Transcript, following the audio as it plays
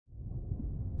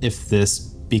If this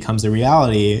becomes a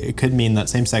reality, it could mean that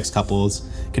same-sex couples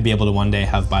could be able to one day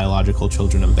have biological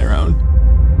children of their own.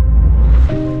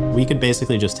 We could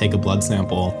basically just take a blood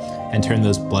sample and turn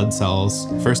those blood cells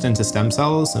first into stem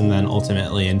cells and then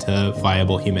ultimately into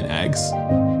viable human eggs.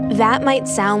 That might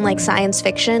sound like science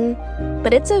fiction,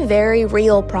 but it's a very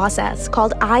real process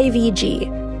called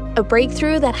IVG, a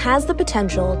breakthrough that has the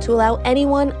potential to allow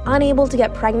anyone unable to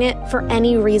get pregnant for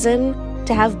any reason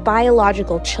to have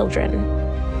biological children.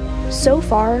 So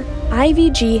far,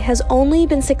 IVG has only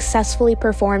been successfully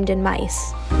performed in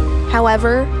mice.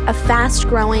 However, a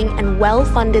fast-growing and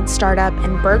well-funded startup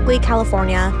in Berkeley,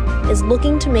 California, is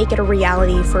looking to make it a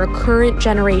reality for a current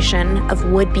generation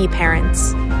of would-be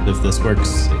parents. If this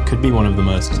works, it could be one of the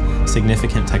most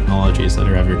significant technologies that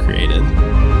are ever created.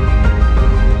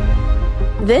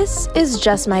 This is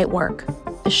Just Might Work,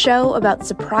 a show about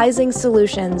surprising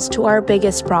solutions to our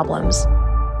biggest problems.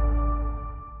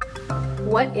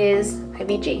 What is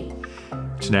IVG?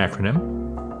 It's an acronym.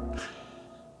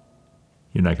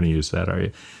 You're not going to use that, are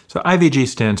you? So IVG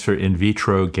stands for in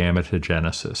vitro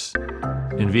gametogenesis.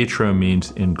 In vitro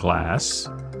means in glass.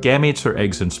 Gametes are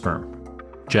eggs and sperm.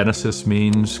 Genesis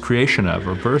means creation of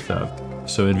or birth of.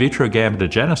 So in vitro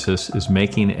gametogenesis is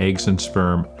making eggs and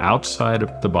sperm outside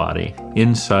of the body,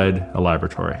 inside a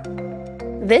laboratory.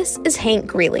 This is Hank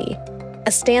Greeley,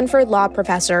 a Stanford law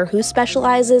professor who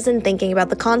specializes in thinking about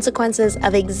the consequences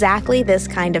of exactly this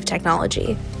kind of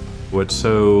technology. What's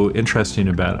so interesting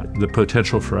about the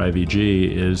potential for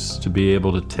IVG is to be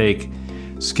able to take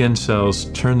skin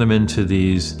cells, turn them into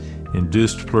these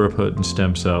induced pluripotent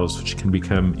stem cells, which can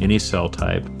become any cell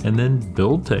type, and then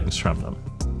build things from them.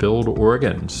 Build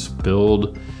organs,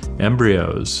 build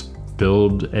embryos,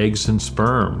 build eggs and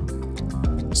sperm.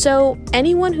 So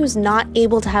anyone who's not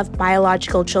able to have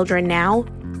biological children now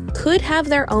could have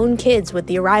their own kids with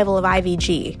the arrival of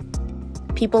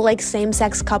IVG. People like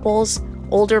same-sex couples,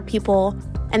 older people,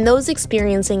 and those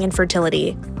experiencing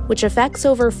infertility, which affects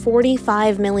over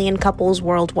 45 million couples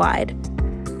worldwide.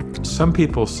 Some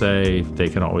people say they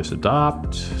can always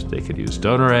adopt, they could use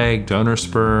donor egg, donor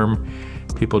sperm,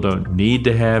 people don't need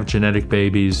to have genetic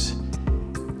babies,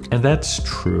 and that's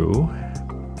true,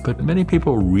 but many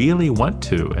people really want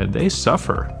to, and they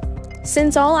suffer.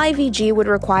 Since all IVG would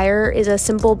require is a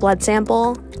simple blood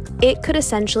sample, it could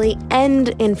essentially end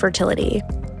infertility.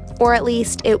 Or at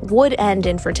least it would end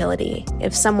infertility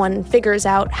if someone figures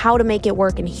out how to make it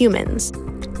work in humans.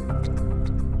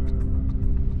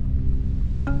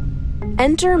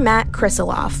 Enter Matt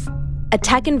Krisiloff, a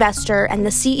tech investor and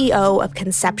the CEO of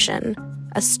Conception,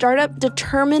 a startup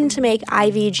determined to make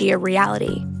IVG a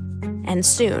reality, and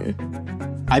soon.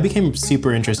 I became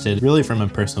super interested really from a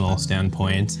personal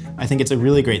standpoint. I think it's a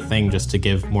really great thing just to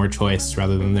give more choice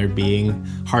rather than there being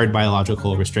hard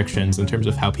biological restrictions in terms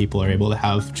of how people are able to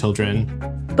have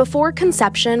children. Before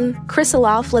Conception,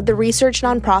 Krisiloff led the research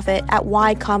nonprofit at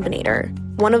Y Combinator,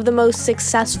 one of the most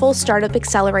successful startup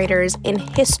accelerators in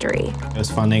history. I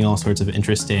was funding all sorts of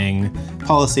interesting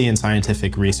policy and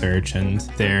scientific research, and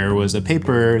there was a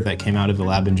paper that came out of the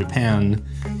lab in Japan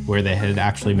where they had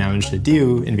actually managed to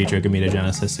do in vitro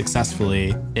gametogenesis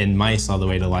successfully in mice all the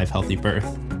way to live, healthy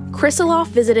birth. Krisiloff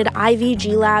visited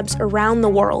IVG labs around the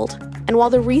world, and while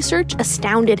the research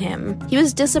astounded him, he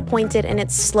was disappointed in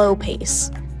its slow pace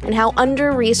and how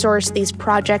under-resourced these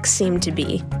projects seemed to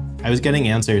be. I was getting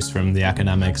answers from the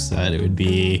academics that it would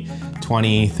be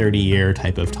 20, 30-year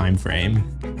type of time frame.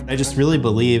 I just really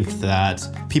believed that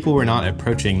people were not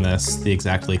approaching this the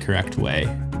exactly correct way.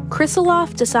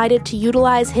 Krisiloff decided to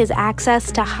utilize his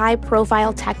access to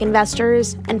high-profile tech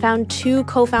investors and found two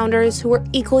co-founders who were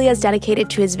equally as dedicated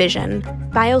to his vision,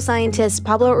 bioscientists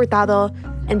Pablo Hurtado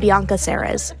and Bianca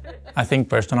Ceres. I think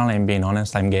personally, and being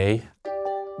honest, I'm gay.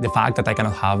 The fact that I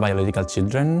cannot have biological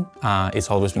children,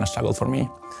 it's always been a struggle for me.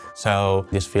 So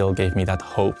this field gave me that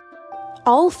hope.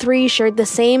 All three shared the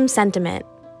same sentiment.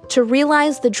 To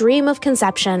realize the dream of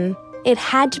conception, it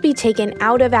had to be taken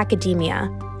out of academia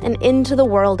and into the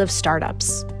world of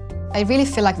startups. I really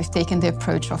feel like we've taken the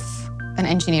approach of an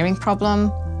engineering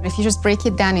problem. If you just break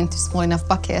it down into small enough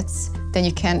buckets, then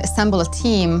you can assemble a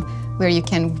team where you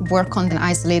can work on and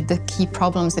isolate the key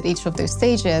problems at each of those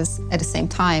stages at the same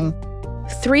time.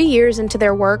 3 years into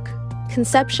their work,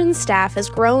 Conception staff has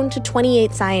grown to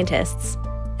 28 scientists,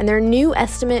 and their new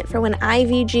estimate for when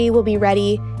IVG will be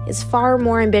ready is far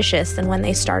more ambitious than when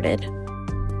they started.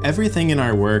 Everything in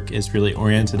our work is really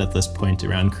oriented at this point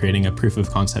around creating a proof of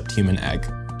concept human egg.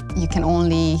 You can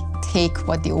only take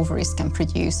what the ovaries can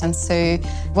produce. And so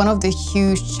one of the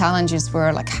huge challenges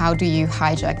were like, how do you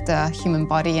hijack the human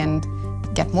body and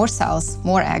get more cells,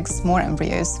 more eggs, more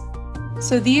embryos?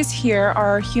 So these here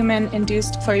are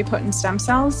human-induced pluripotent stem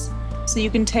cells. So you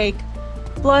can take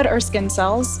blood or skin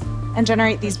cells and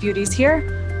generate these beauties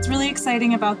here. What's really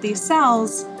exciting about these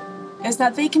cells is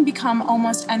that they can become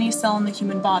almost any cell in the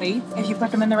human body if you put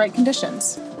them in the right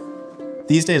conditions.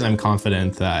 These days, I'm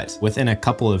confident that within a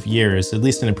couple of years, at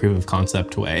least in a proof of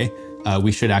concept way,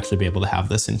 we should actually be able to have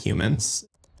this in humans.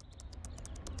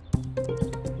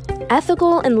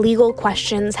 Ethical and legal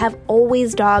questions have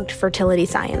always dogged fertility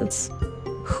science.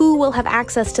 Who will have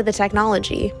access to the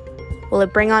technology? Will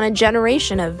it bring on a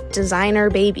generation of designer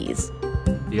babies?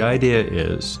 The idea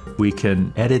is we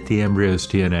can edit the embryo's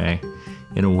DNA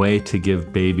in a way to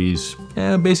give babies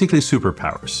basically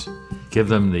superpowers. Give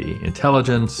them the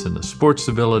intelligence and the sports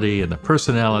ability and the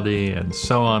personality and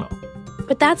so on.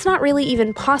 But that's not really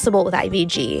even possible with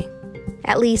IVG.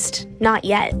 At least, not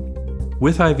yet.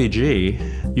 With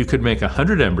IVG, you could make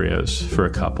 100 embryos for a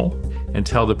couple and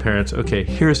tell the parents, okay,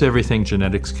 here's everything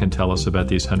genetics can tell us about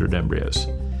these 100 embryos.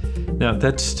 Now,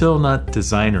 that's still not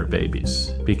designer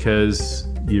babies because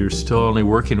you're still only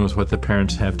working with what the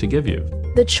parents have to give you.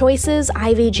 The choices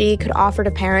IVG could offer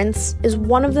to parents is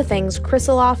one of the things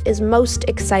Krisiloff is most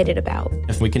excited about.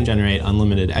 If we can generate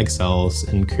unlimited egg cells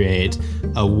and create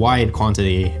a wide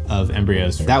quantity of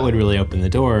embryos, that would really open the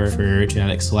door for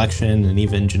genetic selection and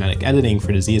even genetic editing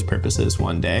for disease purposes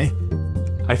one day.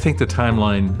 I think the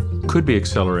timeline could be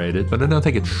accelerated, but I don't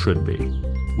think it should be.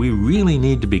 We really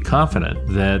need to be confident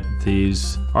that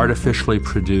these artificially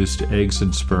produced eggs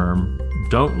and sperm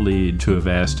don't lead to a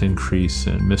vast increase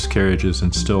in miscarriages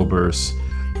and stillbirths.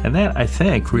 And that, I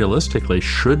think, realistically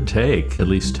should take at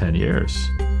least 10 years.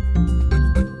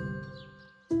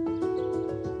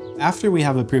 After we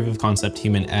have a proof of concept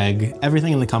human egg,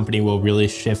 everything in the company will really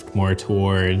shift more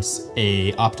towards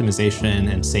a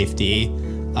optimization and safety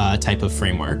type of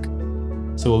framework.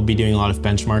 So we'll be doing a lot of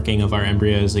benchmarking of our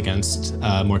embryos against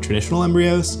more traditional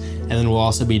embryos, and then we'll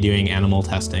also be doing animal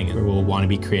testing, where we'll want to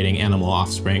be creating animal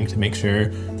offspring to make sure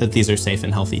that these are safe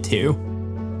and healthy too.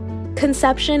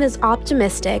 Conception is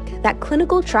optimistic that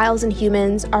clinical trials in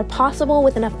humans are possible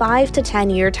within a 5 to 10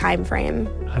 year time frame.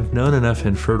 I've known enough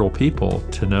infertile people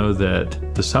to know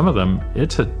that to some of them,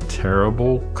 it's a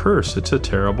terrible curse. It's a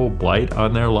terrible blight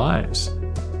on their lives.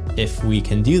 If we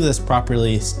can do this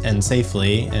properly and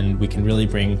safely, and we can really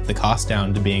bring the cost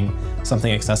down to being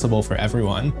something accessible for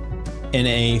everyone, in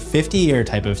a 50-year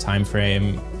type of time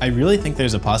frame, I really think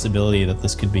there's a possibility that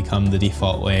this could become the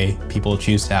default way people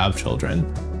choose to have children.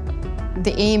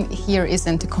 The aim here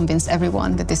isn't to convince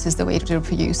everyone that this is the way to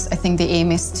reproduce. I think the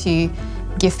aim is to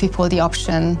give people the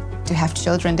option to have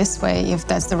children this way if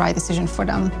that's the right decision for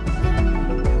them.